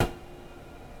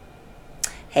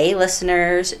Hey,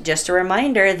 listeners, just a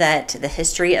reminder that the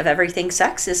history of everything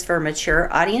sex is for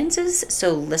mature audiences,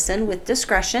 so listen with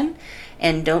discretion.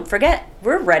 And don't forget,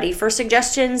 we're ready for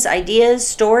suggestions, ideas,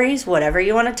 stories, whatever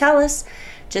you want to tell us.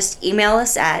 Just email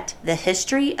us at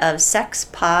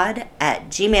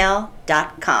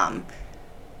thehistoryofsexpod@gmail.com.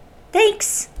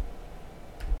 Thanks!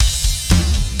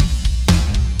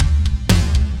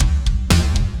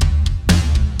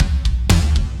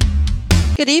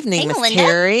 Good evening, Hey, Miss Melinda.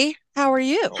 Terry. How are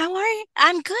you? How are you?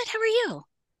 I'm good. How are you?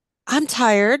 I'm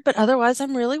tired, but otherwise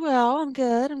I'm really well. I'm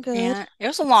good. I'm good. Yeah, it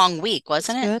was a long week, It's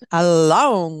wasn't it? good. A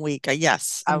long week.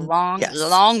 Yes. A long, Yes.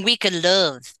 long week of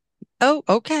love. Oh,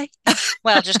 okay.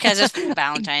 Well, just because it's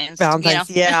Valentine's. Valentine's.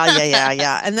 Yeah, yeah, yeah,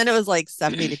 yeah. And then it was like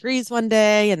 70 degrees one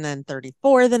day and then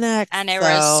 34 the next. And there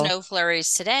was So, snow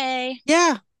flurries today.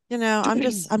 yeah, I'm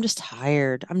just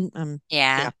tired. Yeah,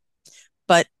 Yeah.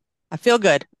 but I feel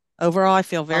good. Overall, I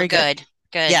feel Well, very good. good.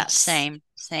 Good. Yes. Same.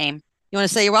 Same. You want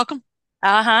to say you're welcome?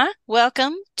 Uh-huh.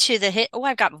 Welcome to the hit. Oh,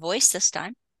 I've got voice this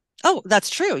time. Oh, that's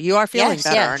true. You are feeling Yes,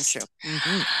 better, aren't yes. you?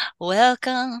 Hmm.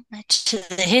 Welcome to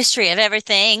the history of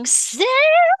everything sex.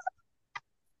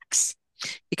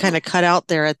 You kind of cut out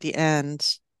there at the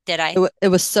end. Did I? It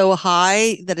was so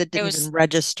high that it It didn't even was,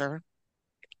 register.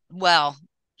 well,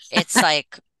 it's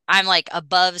like I'm like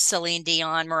above Celine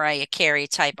Dion, Mariah Carey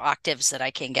type octaves that I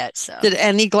can get. So Did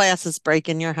any glasses break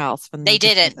in your house when you they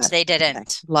just did didn't. that? They Okay,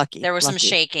 didn't. lucky, There was some lucky.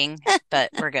 shaking, but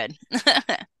we're good.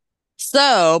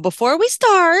 So before we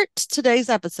start today's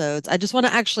episodes, I just want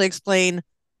to actually explain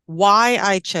why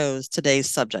I chose today's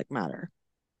subject matter.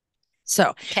 So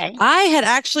Okay. I had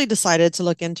actually decided to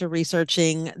look into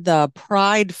researching the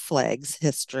pride flag's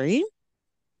history.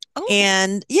 Oh.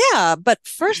 And yeah, but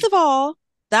first of all,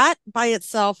 that by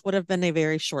itself would have been a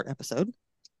very short episode.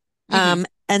 Hmm.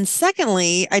 And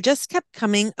secondly, I just kept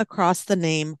coming across the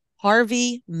name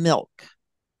Harvey Milk.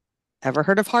 Ever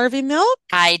heard of Harvey Milk?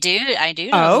 I do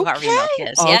know who Harvey Okay, Milk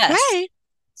is. Yes. okay.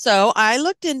 So I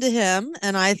looked into him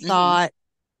and I Hmm. thought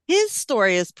his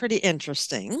story is pretty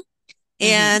interesting. Hmm.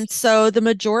 And so the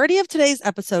majority of today's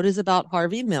episode is about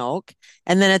Harvey Milk.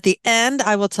 And then at the end,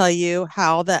 I will tell you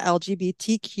how the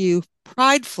LGBTQ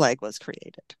pride flag was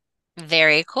created.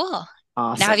 Very cool.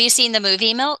 Now, have Awesome. you seen the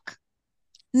movie Milk?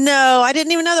 No, I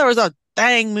didn't even know there was a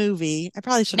dang movie. I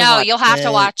probably should have No, watched you'll have to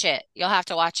it. watch it. You'll have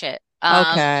to watch it.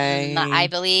 I Okay.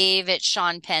 believe it's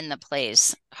Sean Penn that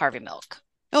plays Harvey Milk.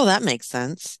 Oh, that makes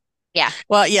sense. Yeah,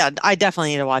 Well, yeah, I definitely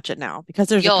need to watch it now because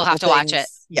there's a you'll couple have to watch it.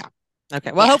 things. Yeah.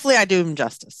 Okay. Well, Yeah. hopefully I do him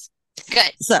justice.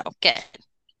 Good. So, Good.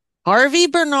 Harvey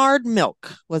Bernard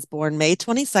Milk was born May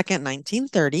 22nd,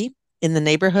 1930, in the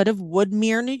neighborhood of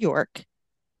Woodmere, New York.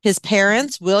 His Mhm.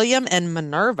 parents, William and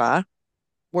Minerva,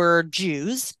 were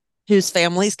Jews whose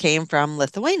families came from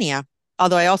Lithuania.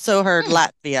 Although I also heard Hmm.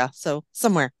 Latvia, so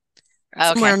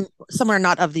Okay. somewhere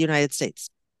not of the United States.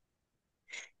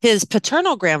 His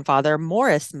paternal grandfather,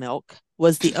 Morris Milk,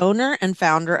 was the owner and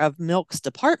founder of Milk's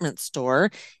department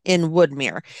store in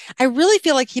Woodmere. I really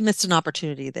feel like he missed an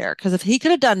opportunity there because if he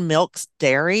could have done Milk's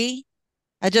Dairy,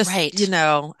 Right.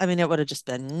 I mean, it would have just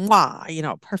been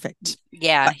perfect.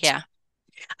 Yeah, But yeah.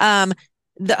 um,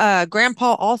 the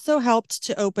grandpa also helped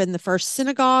to open the first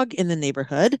synagogue in the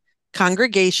neighborhood,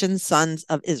 Congregation Sons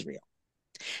of Israel.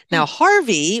 Hmm. Now,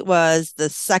 Harvey was the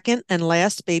second and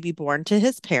last baby born to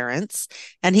his parents,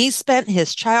 and he spent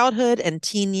his childhood and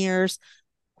teen years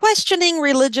questioning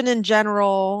religion in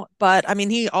general. But I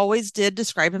mean, he always did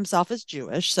describe himself as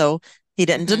Jewish, so he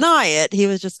didn't Hmm. deny it. He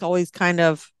was just always kind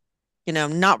of,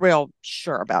 not real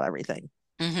sure about everything.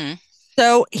 Hmm.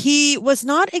 So he was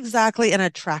not exactly an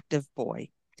attractive boy.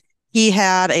 He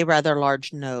had a rather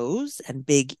large nose and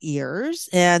big ears,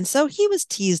 and so he was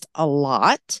teased a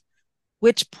lot,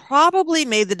 which probably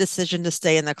made the decision to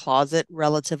stay in the closet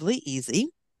relatively easy.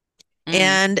 Hmm.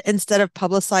 And instead of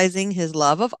publicizing his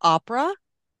love of opera,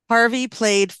 Harvey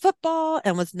played football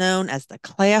and was known as the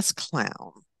class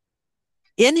clown.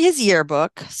 In his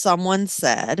yearbook, someone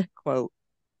said, quote,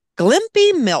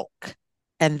 Glimpy Milk,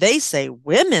 and they say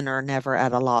women are never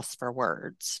at a loss for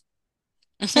words.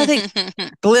 So I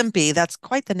think Glimpy, that's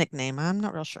quite the nickname. I'm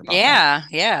not real sure about that. Yeah,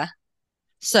 yeah.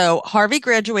 So Harvey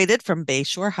graduated from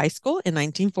Bayshore High School in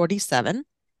 1947.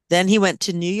 Then he went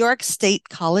to New York State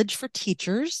College for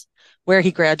Teachers, where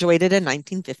he graduated in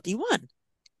 1951.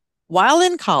 While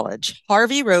in college,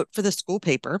 Harvey wrote for the school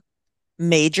paper,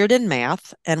 majored in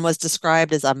math, and was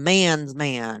described as a man's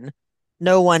man.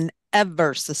 No one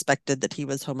ever suspected that he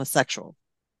was homosexual.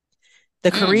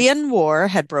 The Mm. Korean War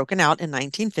had broken out in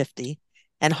 1950,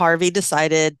 and Harvey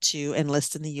decided to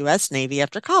enlist in the U.S. Navy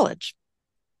after college.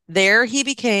 There, he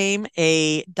became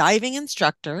a diving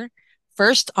instructor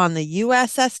first on the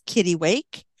USS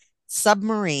Kittiwake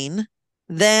submarine,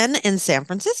 then in San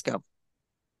Francisco.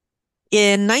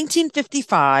 In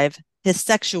 1955, his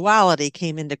sexuality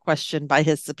came into question by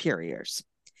his superiors.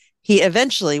 He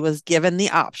eventually was given the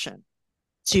option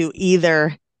to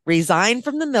either resign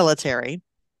from the military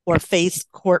or face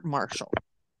court-martial,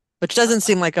 which doesn't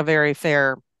seem like a very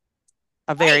fair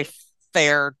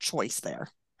choice there.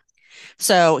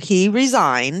 So he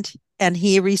resigned and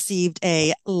he received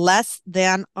a less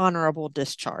than honorable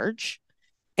discharge.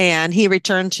 And he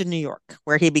returned to New York,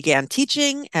 where he began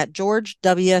teaching at George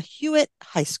W. Hewitt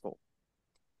High School.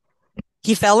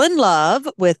 He fell in love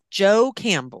with Joe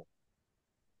Campbell.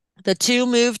 The two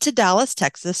moved to Dallas,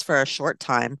 Texas for a short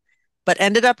time, but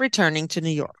ended up returning to New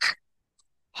York.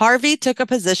 Harvey took a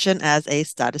position as a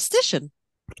statistician.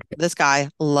 This guy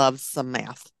loves some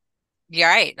math. You're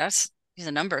right. He's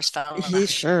a numbers fellow. He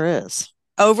sure is.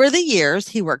 Over the years,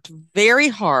 he worked very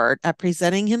hard at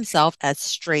presenting himself as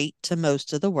straight to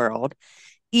most of the world,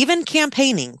 even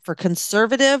campaigning for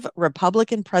conservative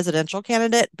Republican presidential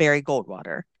candidate Barry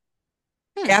Goldwater.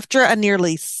 After a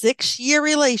nearly 6-year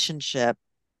relationship,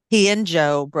 he and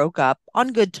Joe broke up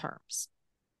on good terms.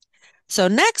 So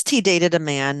next, he dated a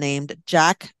man named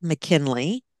Jack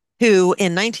McKinley, who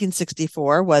in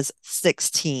 1964 was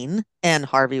 16 and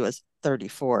Harvey was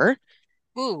 34.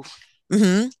 Ooh.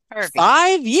 Mm-hmm.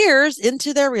 5 years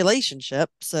into their relationship.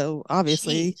 So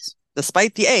obviously,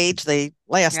 despite the age, they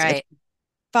lasted. Right.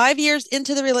 5 years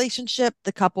into the relationship,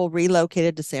 the couple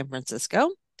relocated to San Francisco.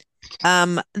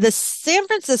 The San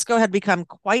Francisco had become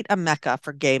quite a mecca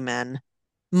for gay men.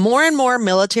 More and more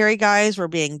military guys were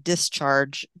being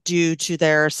discharged due to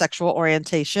their sexual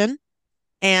orientation,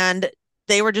 and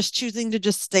they were just choosing to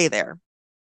just stay there.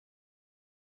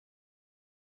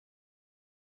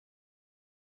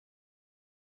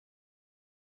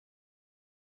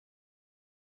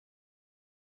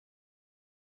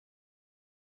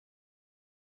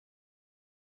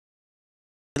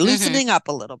 Loosening up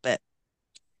a little bit.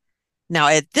 Now,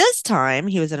 at this time,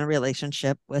 he was in a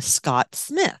relationship with Scott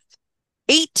Smith,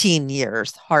 18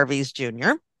 years Harvey's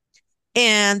junior,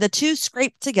 and the two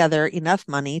scraped together enough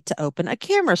money to open a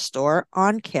camera store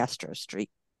on Castro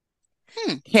Street.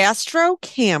 Castro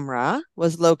Camera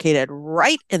was located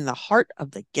right in the heart of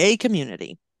the gay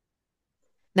community.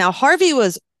 Now, Harvey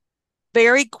was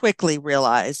very quickly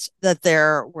realized that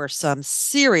there were some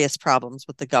serious problems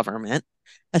with the government,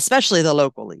 especially the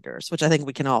local leaders, which I think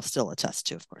we can all still attest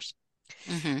to, of course.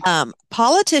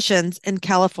 Politicians in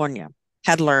California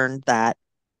had learned that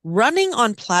running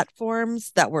on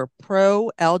platforms that were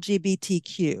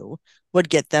pro-LGBTQ would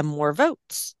get them more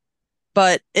votes.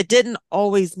 But it didn't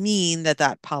always mean that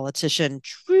that politician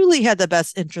truly had the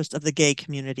best interest of the gay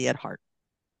community at heart.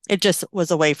 It just was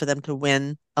a way for them to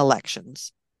win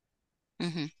elections.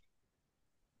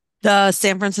 The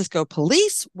San Francisco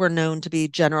police were known to be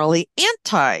generally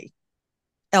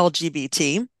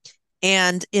anti-LGBT.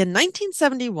 And in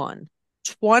 1971,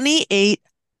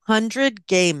 2,800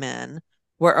 gay men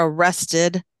were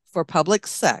arrested for public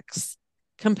sex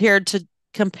compared to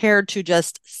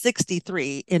just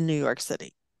 63 in New York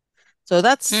City. So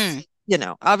that's,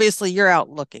 obviously you're out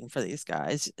looking for these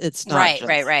guys. It's not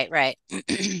right.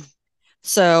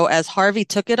 So as Harvey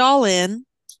took it all in,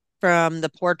 from the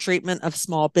poor treatment of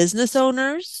small business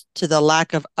owners to the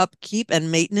lack of upkeep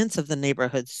and maintenance of the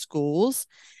neighborhood schools,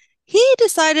 he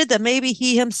decided that maybe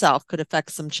he himself could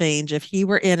effect some change if he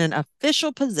were in an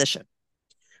official position.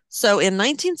 So in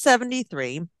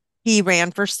 1973, he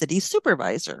ran for city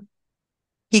supervisor.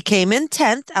 He came in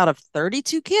 10th out of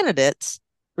 32 candidates,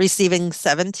 receiving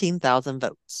 17,000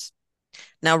 votes.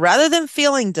 Now, rather than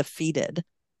feeling defeated,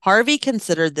 Harvey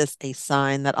considered this a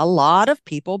sign that a lot of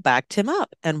people backed him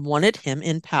up and wanted him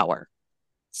in power.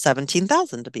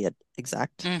 17,000 to be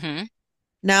exact.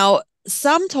 Now,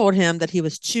 some told him that he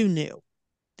was too new,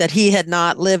 that he had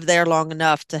not lived there long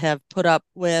enough to have put up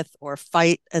with or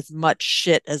fight as much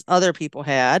shit as other people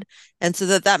had, and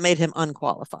so that made him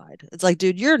unqualified. It's like,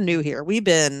 dude, you're new here. We've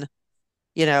been,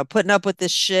 putting up with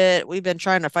this shit. We've been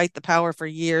trying to fight the power for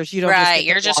years. You don't Right,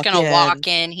 you're just going to walk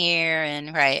in here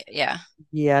and yeah.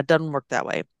 Yeah, it doesn't work that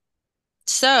way.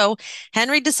 So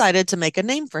Henry decided to make a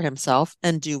name for himself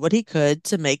and do what he could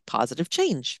to make positive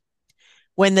change.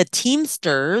 When the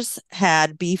Teamsters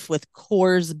had beef with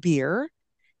Coors Beer,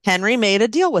 Henry made a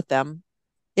deal with them.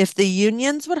 If the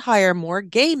unions would hire more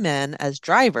gay men as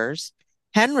drivers,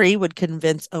 Henry would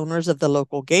convince owners of the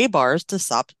local gay bars to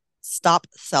stop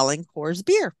selling Coors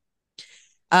Beer.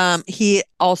 He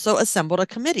also assembled a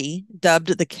committee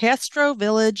dubbed the Castro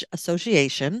Village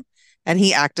Association, and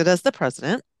he acted as the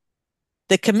president.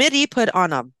 The committee put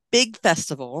on a big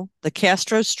festival, the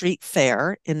Castro Street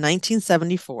Fair, in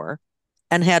 1974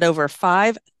 and had over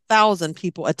 5,000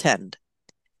 people attend.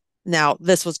 Now,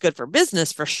 this was good for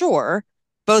business for sure,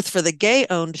 both for the gay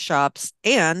owned shops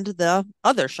and the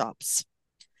other shops.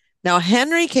 Now,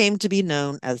 Henry came to be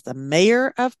known as the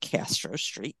mayor of Castro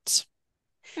Street.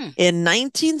 Hmm. In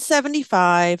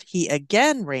 1975, he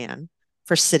again ran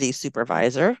for city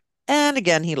supervisor, and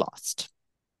again he lost.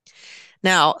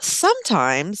 Now,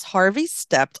 sometimes Harvey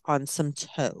stepped on some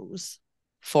toes.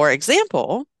 For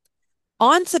example,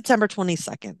 on September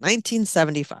 22nd,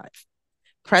 1975,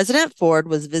 President Ford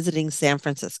was visiting San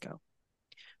Francisco.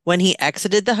 When he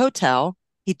exited the hotel,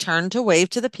 he turned to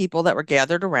wave to the people that were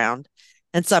gathered around,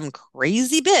 and some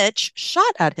crazy bitch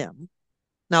shot at him.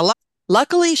 Now,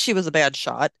 luckily, she was a bad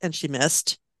shot and she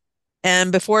missed.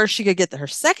 And before she could get her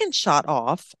second shot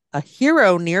off, a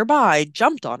hero nearby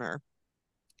jumped on her.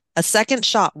 A second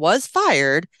shot was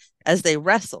fired as they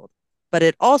wrestled, but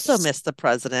it also missed the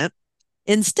president,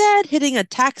 instead hitting a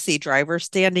taxi driver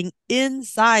standing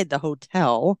inside the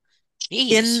hotel.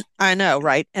 Jeez. I know,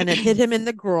 right? And it hit him in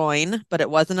the groin, but it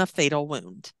wasn't a fatal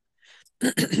wound.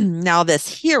 Now, this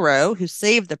hero who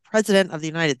saved the president of the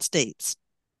United States,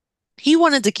 he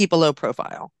wanted to keep a low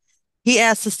profile. He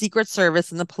asked the Secret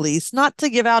Service and the police not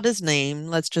to give out his name.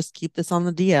 Let's just keep this on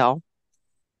the DL.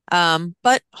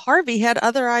 But Harvey had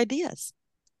other ideas.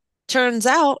 Turns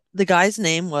out the guy's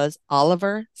name was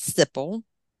Oliver Sipple.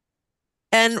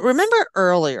 And remember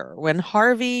earlier when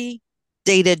Harvey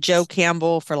dated Joe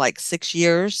Campbell for like 6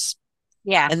 years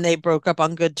Yeah. and they broke up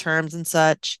on good terms and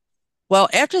such? Well,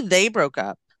 after they broke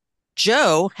up,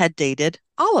 Joe had dated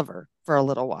Oliver for a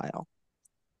little while.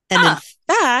 And in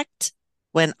fact,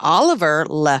 when Oliver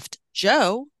left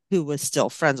Joe, who was still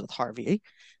friends with Harvey,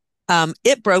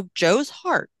 it broke Joe's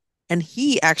heart and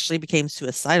he actually became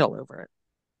suicidal over it.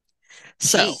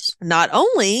 So Jeez. not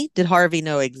only did Harvey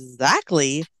know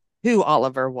exactly who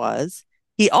Oliver was,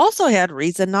 he also had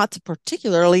reason not to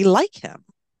particularly like him.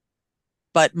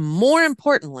 But more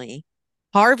importantly,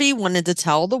 Harvey wanted to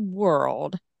tell the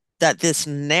world that this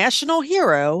national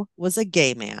hero was a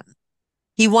gay man.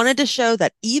 He wanted to show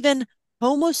that even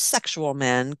homosexual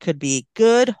men could be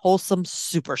good, wholesome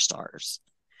superstars.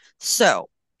 So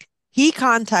he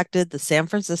contacted the San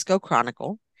Francisco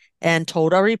Chronicle and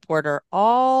told a reporter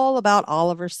all about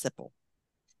Oliver Sipple.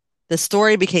 The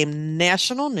story became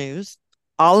national news.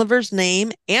 Oliver's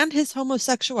name and his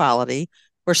homosexuality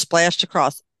were splashed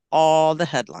across all the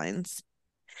headlines.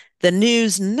 The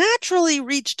news naturally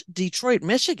reached Detroit,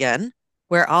 Michigan,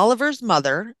 where Oliver's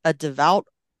mother, a devout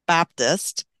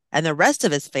Baptist, and the rest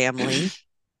of his family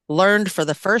learned for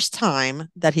the first time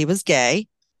that he was gay,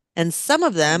 and some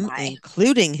of them,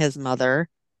 including his mother,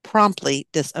 promptly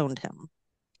disowned him.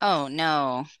 Oh,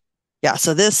 no. Yeah,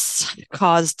 so this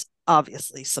caused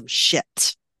obviously some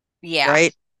shit. Yeah.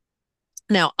 Right?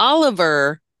 Now,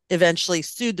 Oliver eventually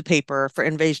sued the paper for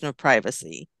invasion of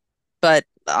privacy, but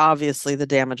obviously the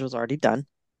damage was already done.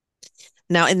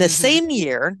 Now, in the same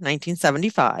year,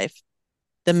 1975,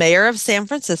 the mayor of San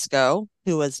Francisco,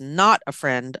 who was not a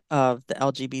friend of the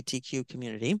LGBTQ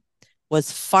community,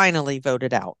 was finally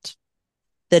voted out.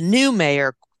 The new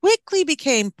mayor quickly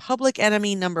became public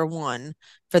enemy number one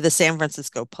for the San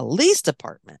Francisco Police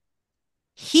Department.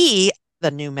 He,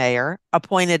 the new mayor,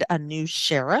 appointed a new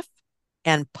sheriff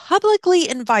and publicly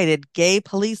invited gay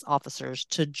police officers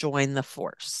to join the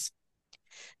force.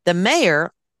 The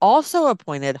mayor also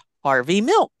appointed Harvey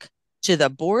Milk to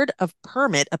the Board of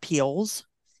Permit Appeals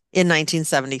in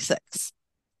 1976.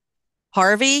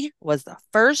 Harvey was the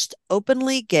first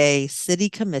openly gay city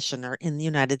commissioner in the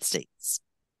United States.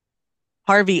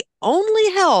 Harvey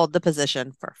only held the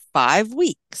position for 5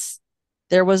 weeks.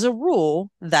 There was a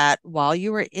rule that while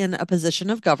you were in a position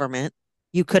of government,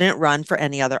 you couldn't run for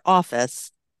any other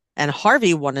office, and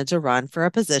Harvey wanted to run for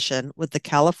a position with the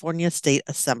California State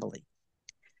Assembly.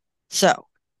 So,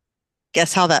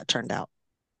 guess how that turned out?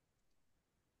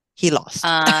 He lost.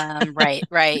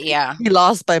 Right, yeah. He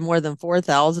lost by more than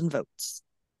 4,000 votes.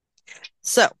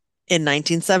 So, in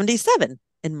 1977,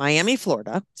 in Miami,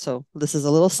 Florida, so this is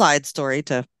a little side story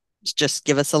to just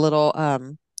give us a little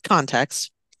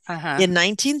context. In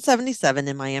 1977,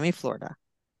 in Miami, Florida,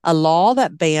 a law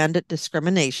that banned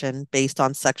discrimination based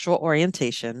on sexual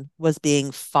orientation was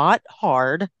being fought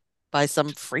hard by some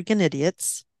freaking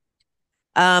idiots.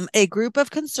 A group of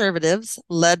conservatives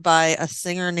led by a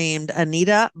singer named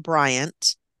Anita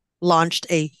Bryant launched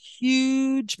a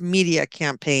huge media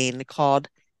campaign called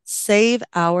Save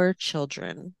Our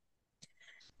Children.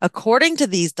 According to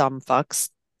these dumb fucks,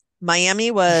 Miami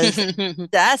was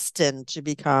destined to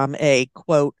become a,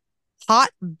 quote,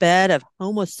 hotbed of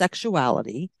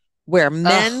homosexuality where Ugh.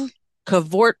 men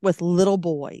cavort with little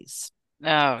boys.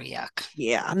 Oh, yuck.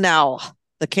 Yeah. Now,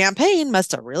 the campaign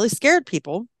must have really scared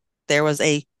people. There was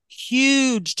a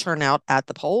huge turnout at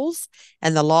the polls,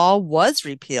 and the law was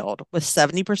repealed with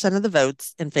 70% of the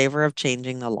votes in favor of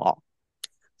changing the law.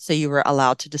 So you were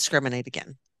allowed to discriminate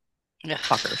again. Ugh.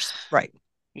 Fuckers. Right.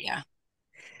 Yeah.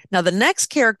 Now, the next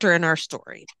character in our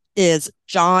story is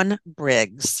John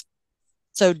Briggs.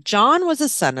 So, John was a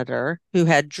senator who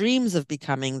had dreams of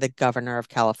becoming the governor of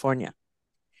California.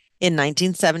 In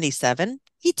 1977,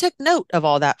 he took note of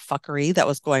all that fuckery that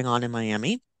was going on in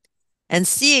Miami. And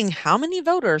seeing how many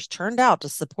voters turned out to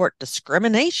support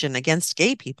discrimination against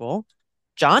gay people,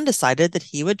 John decided that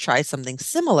he would try something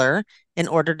similar in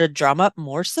order to drum up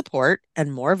more support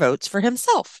and more votes for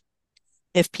himself.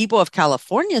 If people of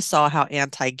California saw how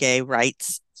anti-gay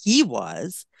rights he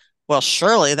was, well,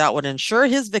 surely that would ensure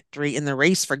his victory in the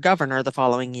race for governor the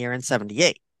following year in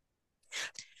 78.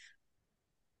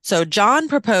 So John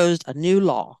proposed a new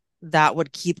law that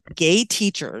would keep gay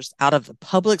teachers out of the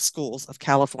public schools of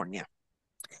California.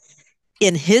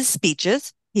 In his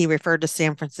speeches, he referred to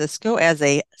San Francisco as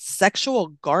a sexual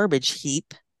garbage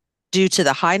heap due to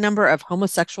the high number of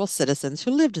homosexual citizens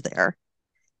who lived there.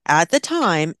 At the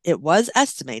time, it was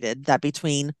estimated that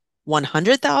between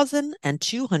 100,000 and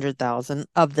 200,000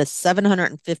 of the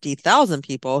 750,000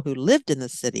 people who lived in the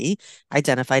city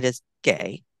identified as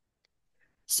gay.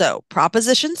 So,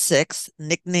 Proposition 6,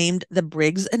 nicknamed the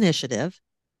Briggs Initiative,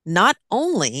 not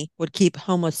only would keep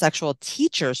homosexual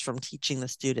teachers from teaching the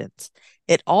students,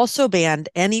 it also banned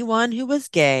anyone who was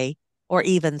gay or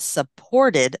even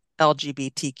supported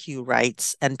LGBTQ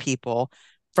rights and people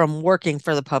from working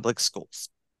for the public schools.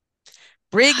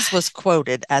 Briggs was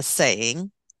quoted as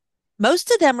saying, "Most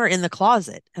of them are in the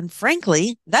closet, and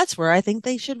frankly, that's where I think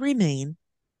they should remain."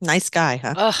 Nice guy,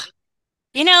 huh? Ugh.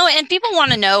 And people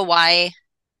want to know why,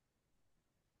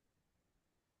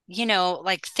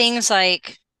 like things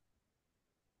like,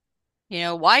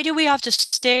 why do we have to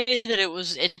say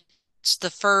that it's the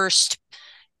first,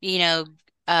 gay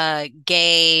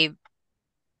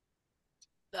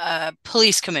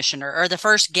police commissioner or the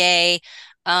first gay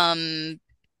um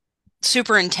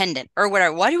superintendent or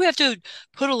whatever. Why do we have to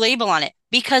put a label on it?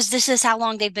 Because this is how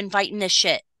long they've been fighting this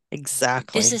shit. This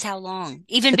Exactly. is how long.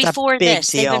 Even It's a before big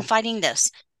this, they've been deal. fighting this.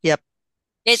 Yep.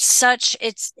 That's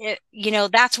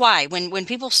why when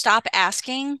people stop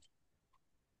asking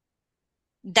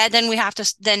that, then we have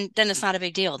to, then it's not a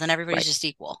big deal. Then everybody's Right. just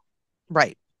equal.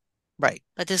 Right. Right.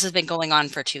 But this has been going on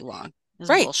for too long. This is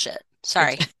Right. bullshit.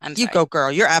 Sorry. I'm You sorry. go,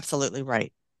 girl. You're absolutely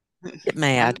right. Get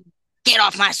mad. Get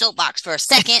off my soapbox for a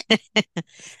second.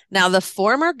 Now, the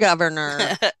former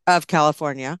governor of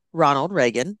California, Ronald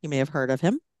Reagan, you may have heard of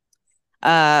him,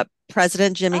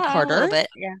 President Jimmy A Carter, little bit,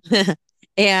 yeah.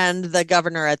 and the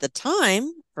governor at the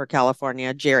time for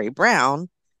California, Jerry Brown,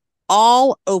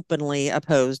 all openly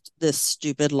opposed this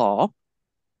stupid law.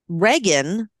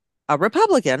 Reagan, a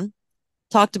Republican,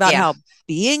 talked about Yeah. how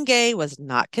being gay was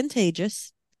not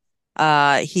contagious.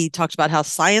 He talked about how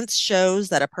science shows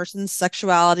that a person's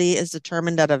sexuality is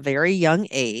determined at a very young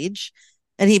age.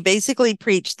 And he basically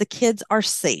preached the kids are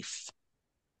safe.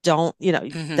 Don't,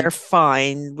 they're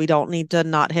fine. We don't need to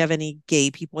not have any gay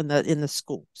people in the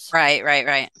schools.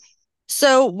 Right.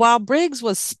 So while Briggs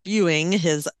was spewing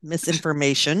his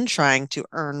misinformation, trying to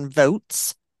earn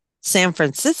votes, San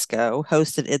Francisco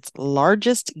hosted its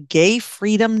largest Gay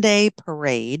Freedom Day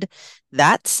parade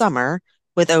that summer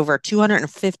with over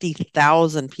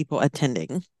 250,000 people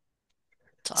attending.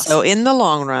 That's So awesome. in the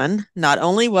long run, not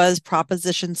only was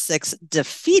Proposition 6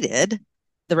 defeated,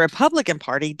 the Republican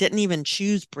Party didn't even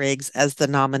choose Briggs as the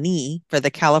nominee for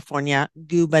the California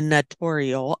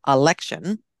gubernatorial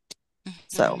election.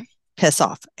 So piss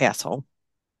off, asshole.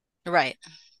 Right.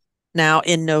 Now,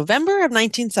 in November of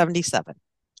 1977,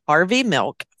 Harvey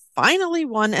Milk finally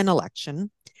won an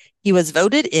election. He was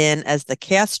voted in as the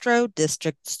Castro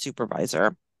District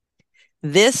Supervisor.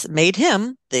 This made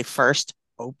him the first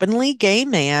openly gay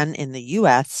man in the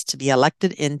U.S. to be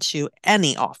elected into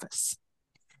any office.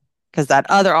 Because that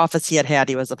other office he had,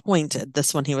 he was appointed.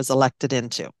 This one he was elected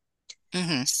into.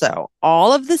 So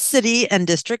all of the city and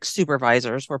district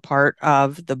supervisors were part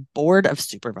of the Board of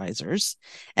Supervisors,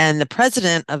 and the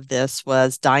president of this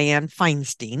was Dianne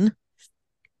Feinstein.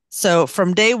 So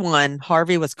from day one,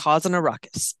 Harvey was causing a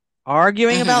ruckus,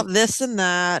 arguing about this and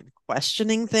that,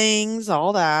 questioning things,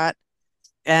 all that.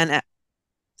 And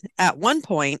at one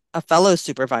point, a fellow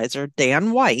supervisor,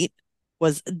 Dan White,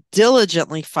 was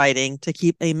diligently fighting to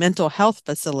keep a mental health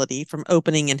facility from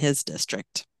opening in his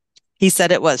district. He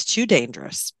said it was too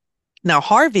dangerous. Now,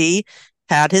 Harvey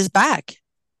had his back.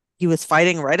 He was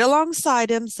fighting right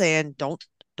alongside him, saying, don't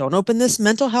don't open this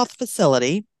mental health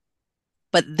facility.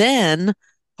 But then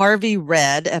Harvey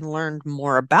read and learned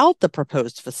more about the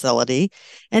proposed facility,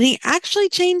 and he actually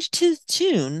changed his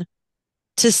tune.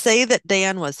 To say that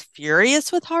Dan was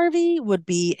furious with Harvey would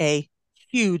be a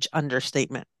huge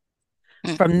understatement.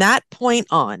 Mm. From that point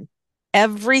on,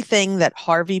 everything that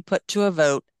Harvey put to a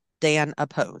vote, Dan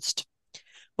opposed.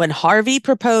 When Harvey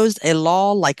proposed a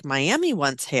law like Miami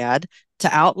once had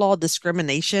to outlaw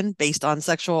discrimination based on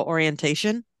sexual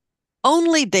orientation,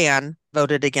 only Dan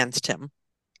voted against him.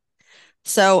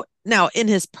 So now in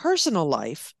his personal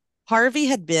life, Harvey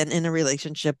had been in a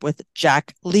relationship with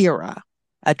Jack Lira,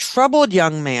 a troubled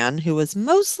young man who was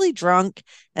mostly drunk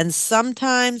and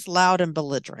sometimes loud and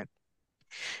belligerent.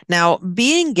 Now,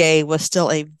 being gay was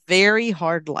still a very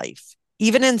hard life,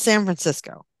 even in San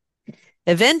Francisco. Mhm.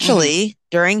 Eventually,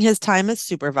 during his time as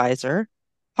supervisor,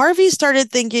 Harvey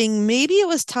started thinking maybe it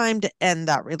was time to end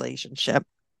that relationship.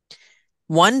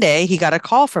 One day, he got a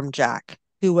call from Jack,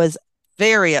 who was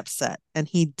very upset, and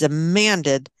he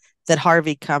demanded that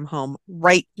Harvey come home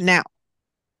right now.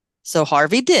 So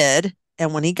Harvey did,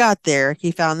 and when he got there,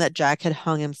 he found that Jack had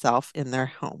hung himself in their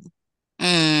home.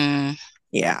 Mm.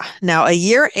 Yeah. Now, a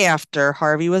year after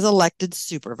Harvey was elected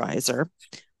supervisor,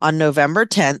 on November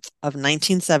 10th of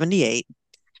 1978,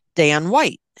 Dan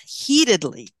White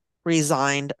heatedly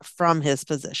resigned from his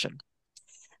position.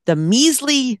 The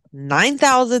measly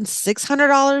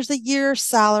 $9,600 a year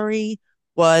salary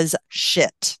was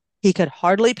shit. He could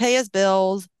hardly pay his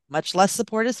bills, much less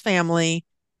support his family.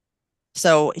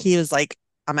 So he was like,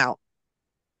 I'm out.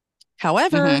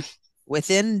 However, Mhm.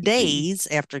 within days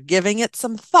after giving it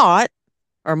some thought,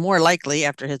 or more likely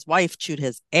after his wife chewed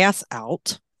his ass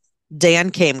out,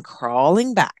 Dan came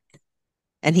crawling back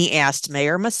and he asked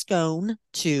Mayor Moscone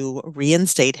to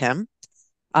reinstate him.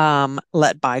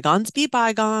 Let bygones be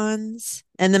bygones.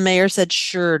 And the mayor said,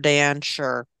 sure, Dan,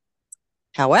 sure.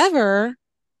 However,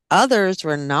 others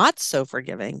were not so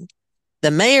forgiving.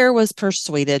 The mayor was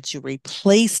persuaded to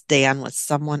replace Dan with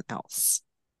someone else.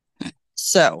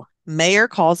 So, Mayor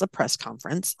calls a press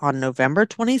conference on November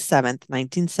 27th,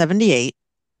 1978,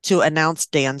 to announce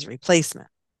Dan's replacement.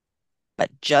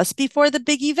 But just before the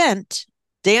big event,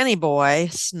 Danny Boy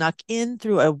snuck in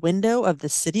through a window of the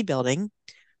city building,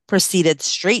 proceeded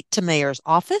straight to Mayor's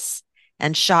office,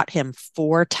 and shot him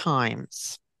 4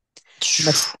 times.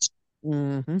 Mus-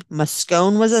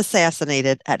 Moscone was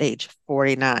assassinated at age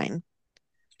 49.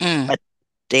 Mm. But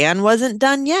Dan wasn't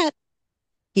done yet.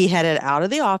 He headed out of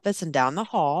the office and down the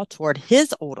hall toward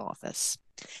his old office.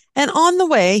 And on the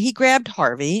way, he grabbed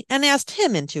Harvey and asked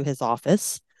him into his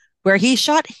office, where he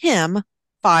shot him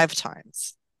 5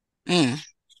 times. Mm.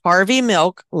 Harvey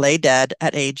Milk lay dead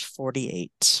at age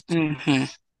 48.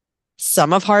 Mhm.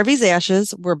 Some of Harvey's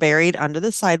ashes were buried under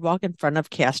the sidewalk in front of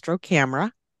Castro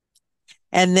Camera.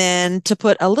 And then to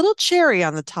put a little cherry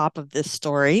on the top of this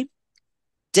story,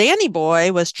 Danny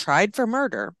Boy was tried for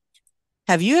murder.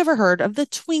 Have you ever heard of the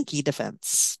Twinkie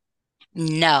defense?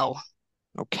 No.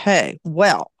 Okay,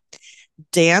 well,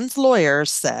 Dan's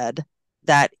lawyers said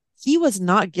that he was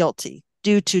not guilty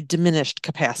due to diminished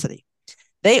capacity.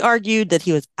 They argued that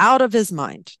he was out of his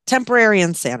mind, temporary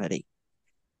insanity.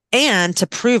 And to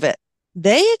prove it,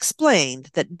 they explained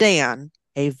that Dan,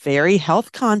 a very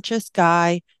health conscious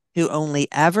guy who only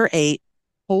ever ate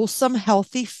wholesome,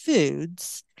 healthy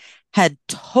foods, had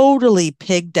totally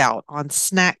pigged out on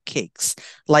snack cakes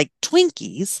like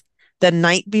Twinkies the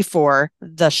night before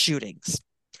the shootings.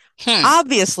 Hmm.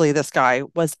 Obviously, this guy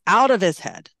was out of his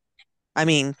head. I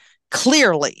mean,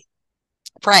 clearly.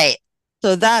 Right.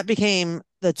 So that became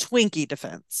the Twinkie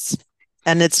defense.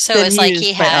 And it's So been it's like he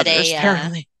used by had others, a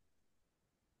apparently.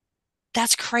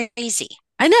 that's crazy.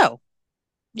 I know.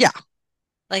 Yeah.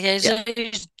 Like Yeah.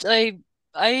 I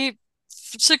ate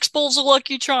 6 bowls of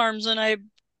Lucky Charms and I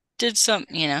did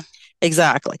something.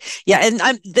 Exactly. Yeah.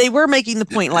 And they were making the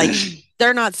point like,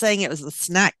 they're not saying it was the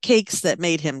snack cakes that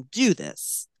made him do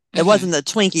this. It Mhm. wasn't the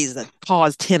Twinkies that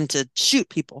caused him to shoot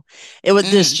people. It was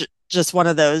Mhm. just one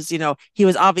of those, he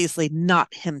was obviously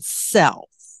not himself.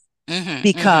 Mhm. Mhm.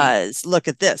 Because look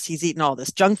at this, he's eating all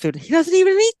this junk food. He doesn't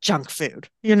even eat junk food,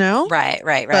 you know? Right,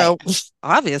 right, right. So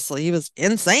obviously he was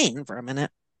insane for a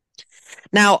minute.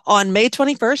 Now, on May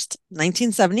 21st,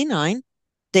 1979,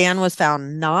 Dan was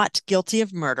found not guilty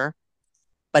of murder,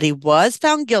 but he was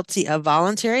found guilty of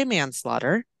voluntary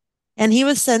manslaughter, and he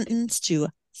was sentenced to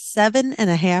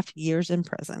 7.5 years in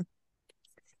prison.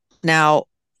 Now,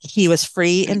 he was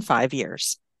free in 5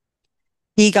 years.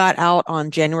 He got out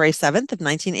on January 7th of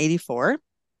 1984.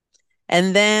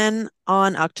 And then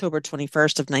on October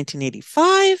 21st of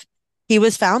 1985, he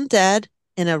was found dead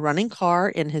in a running car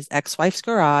in his ex-wife's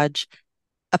garage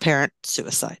apparent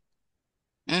suicide.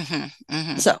 Mm-hmm.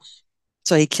 Mm-hmm.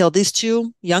 So he killed these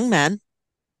two young men,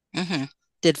 Mm-hmm.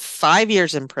 did 5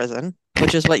 years in prison,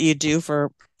 which is what you do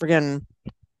for friggin'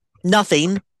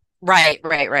 nothing. Right,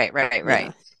 right, right, right, Yeah.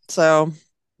 right. So,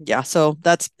 yeah, so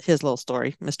that's his little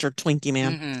story, Mr. Twinkie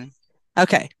Man. Mm-hmm.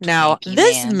 Okay, now Twinkie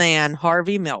this man. man,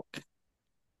 Harvey Milk,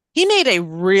 he made a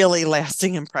really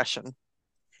lasting impression.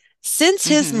 Since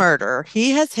his Mm-hmm. murder,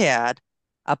 he has had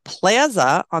a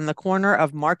plaza on the corner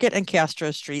of Market and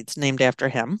Castro Streets named after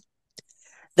him.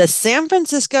 The San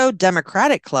Francisco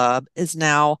Democratic Club is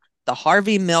now the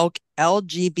Harvey Milk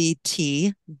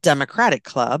LGBT Democratic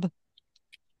Club.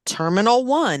 Terminal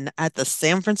 1 at the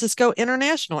San Francisco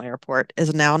International Airport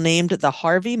is now named the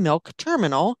Harvey Milk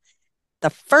Terminal,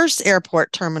 the first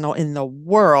airport terminal in the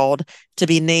world to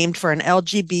be named for an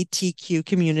LGBTQ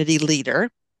community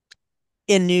leader.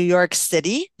 In New York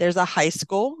City, there's a high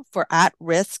school for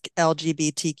at-risk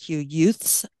LGBTQ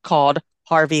youths called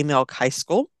Harvey Milk High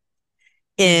School.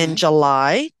 In Mm-hmm.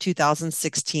 July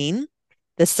 2016,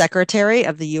 the Secretary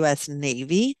of the U.S.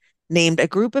 Navy named a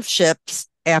group of ships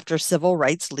after civil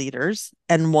rights leaders,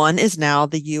 and one is now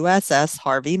the USS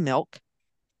Harvey Milk.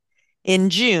 In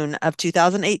June of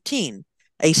 2018,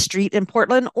 a street in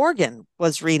Portland, Oregon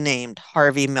was renamed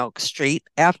Harvey Milk Street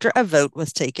after a vote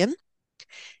was taken.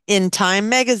 In Time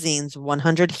magazine's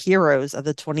 100 Heroes of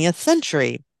the 20th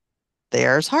Century,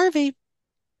 there's Harvey.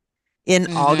 In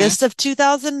Mm-hmm. August of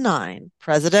 2009,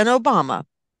 President Obama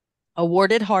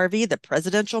awarded Harvey the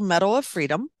Presidential Medal of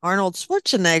Freedom. Arnold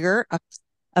Schwarzenegger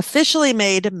officially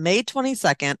made May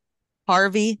 22nd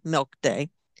Harvey Milk Day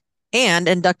and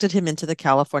inducted him into the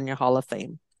California Hall of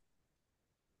Fame.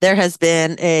 There has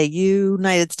been a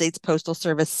United States Postal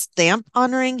Service stamp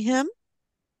honoring him.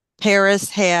 Paris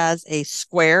has a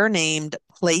square named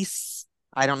Place.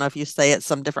 I don't know if you say it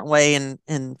some different way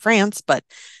in France, but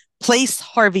Place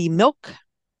Harvey Milk.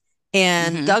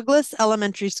 And Mm-hmm. Douglas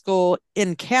Elementary School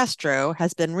in Castro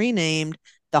has been renamed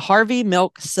the Harvey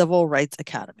Milk Civil Rights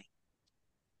Academy.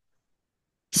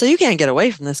 So you can't get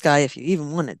away from this guy if you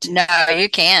even wanted to, No, you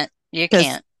can't. You because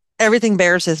can't. everything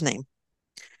bears his name.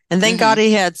 And thank Mm-hmm. God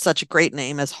he had such a great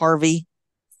name as Harvey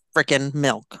frickin'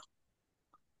 Milk.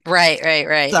 Right, right,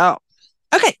 right. So,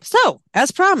 okay, so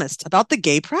as promised about the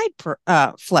gay pride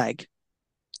flag.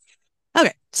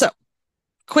 Okay, so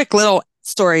quick little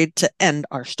story to end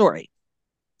our story.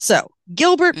 So,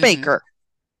 Gilbert Mm-hmm. Baker,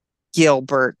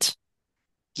 Gilbert,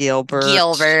 Gilbert,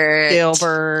 Gilbert.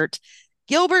 Gilbert.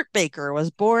 Gilbert Baker was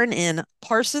born in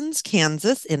Parsons,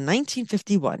 Kansas in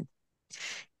 1951.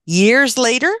 Years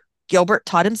later, Gilbert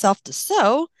taught himself to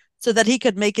sew so that he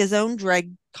could make his own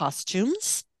drag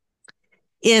costumes.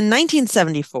 In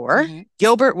 1974, Mm-hmm.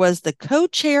 Gilbert was the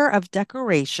co-chair of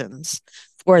decorations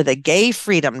for the Gay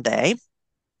Freedom Day,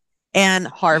 and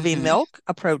Harvey Mm-hmm. Milk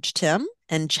approached him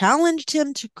and challenged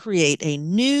him to create a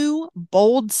new,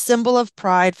 bold symbol of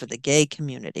pride for the gay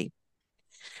community.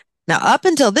 Now, up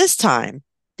until this time,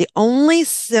 the only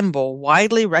symbol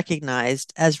widely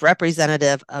recognized as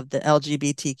representative of the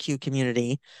LGBTQ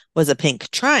community was a pink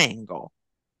triangle,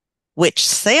 which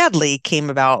sadly came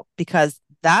about because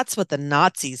that's what the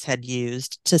Nazis had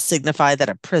used to signify that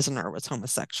a prisoner was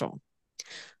homosexual. Mm.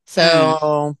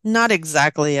 So, not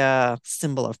exactly a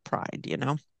symbol of pride, you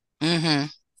know? Mm-hmm.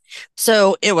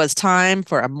 So, it was time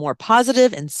for a more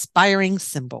positive, inspiring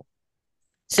symbol.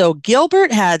 So,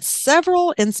 Gilbert had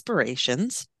several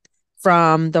inspirations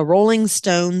from the Rolling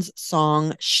Stones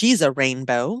song She's a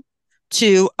Rainbow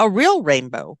to a real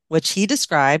rainbow, which he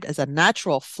described as a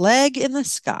natural flag in the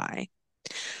sky.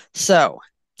 So,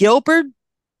 Gilbert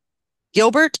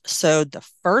Gilbert sewed the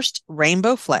first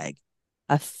rainbow flag,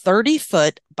 a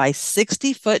 30-foot by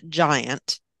 60-foot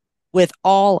giant with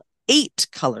all 8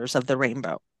 colors of the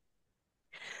rainbow.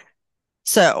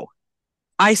 So,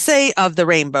 I say of the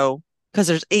rainbow because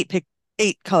there's 8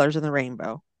 colors in the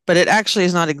rainbow, but it actually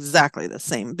is not exactly the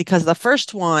same because the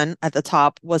first one at the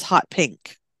top was hot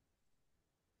pink.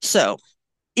 So,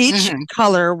 each Mm-hmm.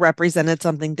 color represented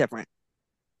something different.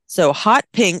 So, hot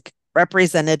pink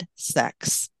represented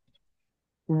sex.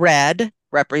 Red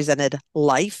represented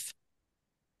life.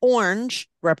 Orange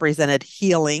represented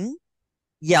healing.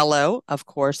 Yellow, of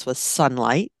course, was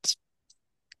sunlight.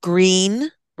 Green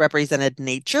represented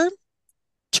nature.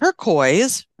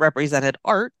 Turquoise represented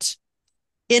art.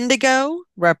 Indigo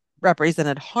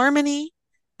represented harmony.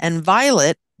 And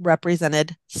violet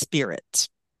represented spirit.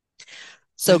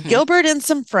 So Mm-hmm. Gilbert and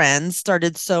some friends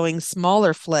started sewing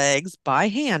smaller flags by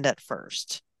hand at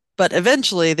first, but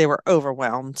eventually they were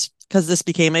overwhelmed because this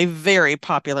became a very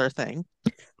popular thing.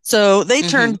 So they Mm-hmm.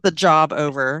 turned the job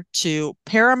over to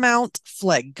Paramount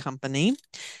Flag Company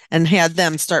and had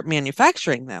them start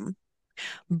manufacturing them.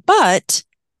 But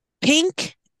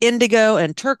pink, indigo,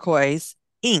 and turquoise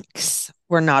inks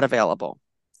were not available.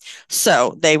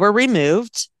 So they were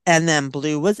removed and then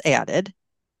blue was added.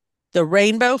 The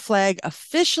rainbow flag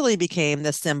officially became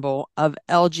the symbol of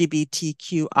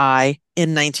LGBTQI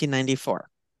in 1994.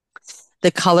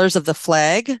 The colors of the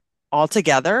flag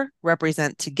altogether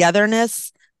represent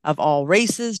togetherness of all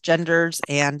races, genders,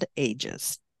 and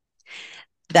ages.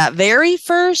 That very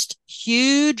first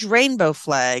huge rainbow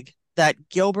flag that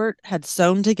Gilbert had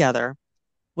sewn together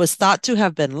was thought to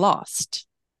have been lost.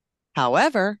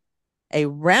 However, a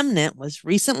remnant was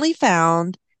recently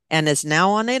found and is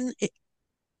now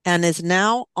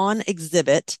on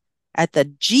exhibit at the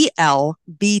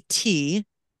GLBT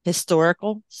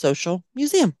Historical Social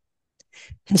Museum.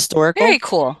 Very Historical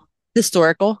cool.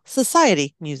 Historical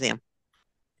Society Museum.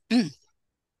 Mm.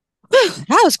 Whew,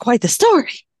 that was quite the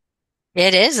story.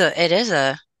 It is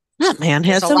a That man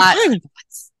there's had a some lot.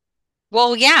 pineapples.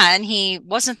 Well, yeah, and he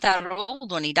wasn't that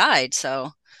old when he died,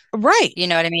 so Right. you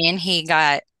know what I mean? He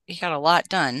got a lot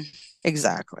done.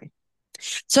 Exactly.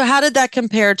 So how did that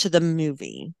compare to the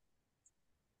movie?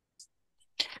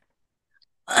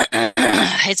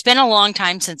 It's been a long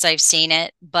time since I've seen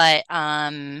it, but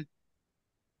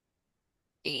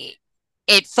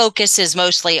it focuses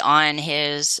mostly on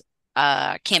his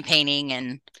campaigning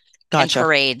and Gotcha.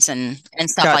 parades and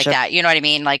stuff like Gotcha. that. You know what I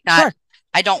mean? Like not Sure.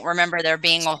 I don't remember there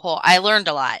being a whole I learned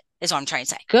a lot is what I'm trying to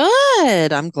say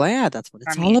Good. I'm glad that's what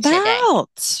it's from all you today.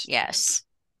 about. Yes.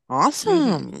 Hmm.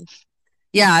 Awesome.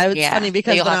 Yeah, it's Yeah. funny But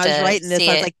because you'll when have I was to writing this, see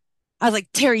it. I was like,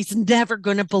 Terry's never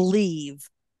gonna believe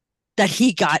that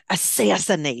he got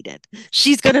assassinated.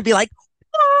 She's gonna be like,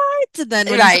 what? And then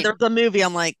when you said Right. there was a movie,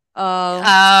 I'm like, oh,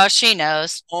 Oh, she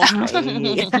knows.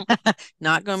 okay.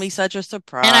 Not gonna be such a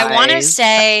And I want to surprise.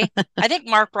 say, I think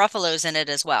Mark Ruffalo's in it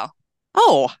as well.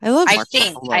 Oh, I love I Mark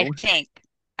think, I Ruffalo. think,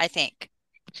 I think.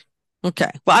 Okay.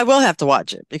 Well, I will have to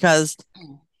watch it because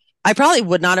I probably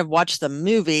would not have watched the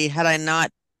movie had I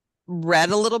not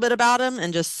read a little bit about him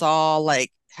and just saw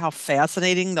like how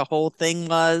fascinating the whole thing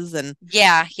was. And,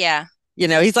 Yeah, yeah.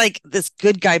 he's like this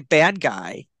good guy, bad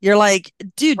guy. You're like,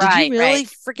 dude, did you Right, right. really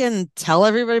freaking tell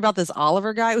everybody about this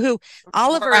Oliver guy? Who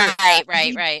Oliver, Right,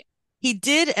 right, he right. he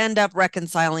did end up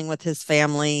reconciling with his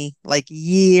family like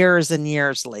years and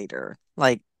years later,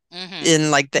 like Hmm.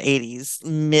 in like the 80s,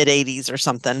 mid 80s or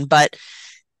something. But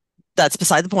that's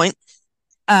beside the point.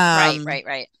 Right, Um, right,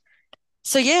 right.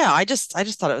 so yeah, I just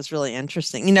thought it was really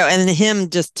interesting, and him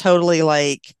just totally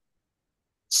like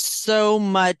so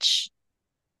much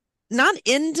not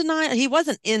in denial. He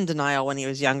wasn't in denial when he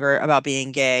was younger about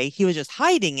being gay. He was just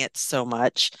hiding it so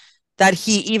much that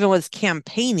he even was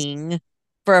campaigning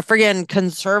for a friggin'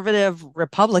 conservative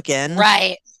Republican.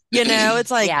 Right.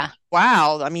 It's like, Yeah,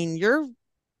 wow. I mean,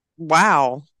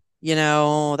 wow.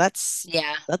 That's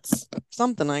yeah. that's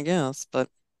something, I guess. But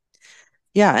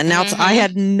yeah, and now I Hmm.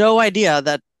 had no idea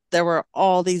that there were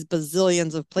all these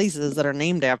bazillions of places that are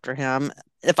named after him.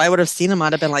 If I would have seen him,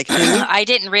 I'd have been like, who? I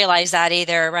didn't realize that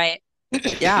either. Right.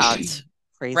 Yeah, it's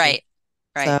crazy. Right,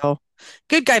 right. So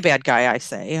good guy, bad guy, I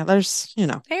say. Very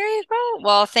cool.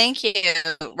 Well, thank you.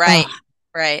 Oh, Right,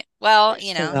 right. Well,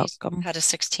 you're so he's welcome. had a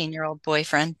 16-year-old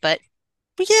boyfriend, but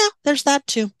But yeah, there's that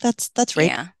too. That's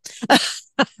rape. yeah,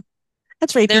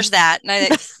 That's rapey. there's that.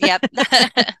 Yep.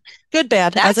 Good,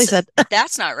 bad, as I That's said.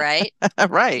 that's not right.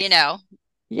 Right. You know,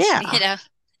 you Yeah. know,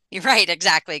 you're right,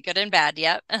 exactly. Good and bad.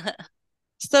 Yep.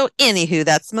 So anywho,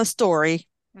 that's my story.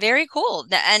 Very cool.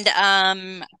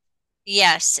 And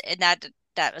yes, and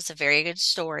that was a very good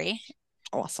story.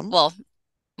 Awesome. Well,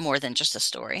 more than just a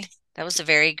story. That was a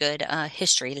very good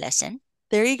history lesson.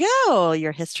 There you go.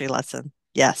 Your history lesson.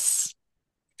 Yes.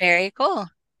 Very cool.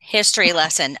 History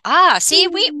lesson. Ah, see,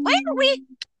 why are we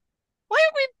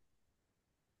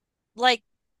like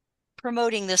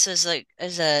promoting this as a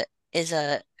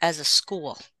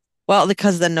school? Well,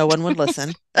 because then no one would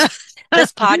listen.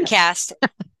 This podcast.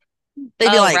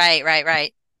 They'd be Oh, like, right, right,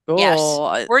 right. Yes.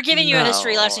 cool. We're giving you a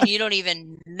history No. lesson. You don't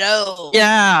even know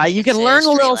Yeah, you can it's a learn a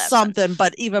history little lesson. something,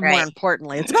 but even more Right.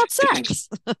 importantly, it's about sex.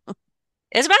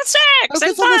 It's about sex and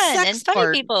Focus on the fun and sex funny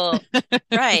part. people.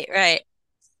 Right, right.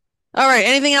 All right.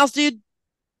 Anything else, dude?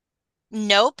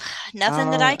 Nope,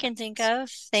 nothing that All I right. can think of.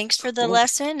 Thanks for the Cool.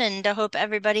 lesson, and I hope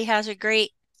everybody has a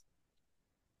great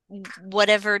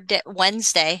whatever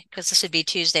Wednesday, because this would be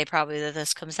Tuesday probably that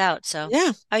this comes out. So,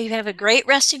 Yeah. oh, you have a great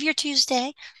rest of your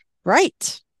Tuesday.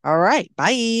 Right. All right.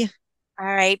 Bye. All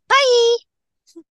right, bye.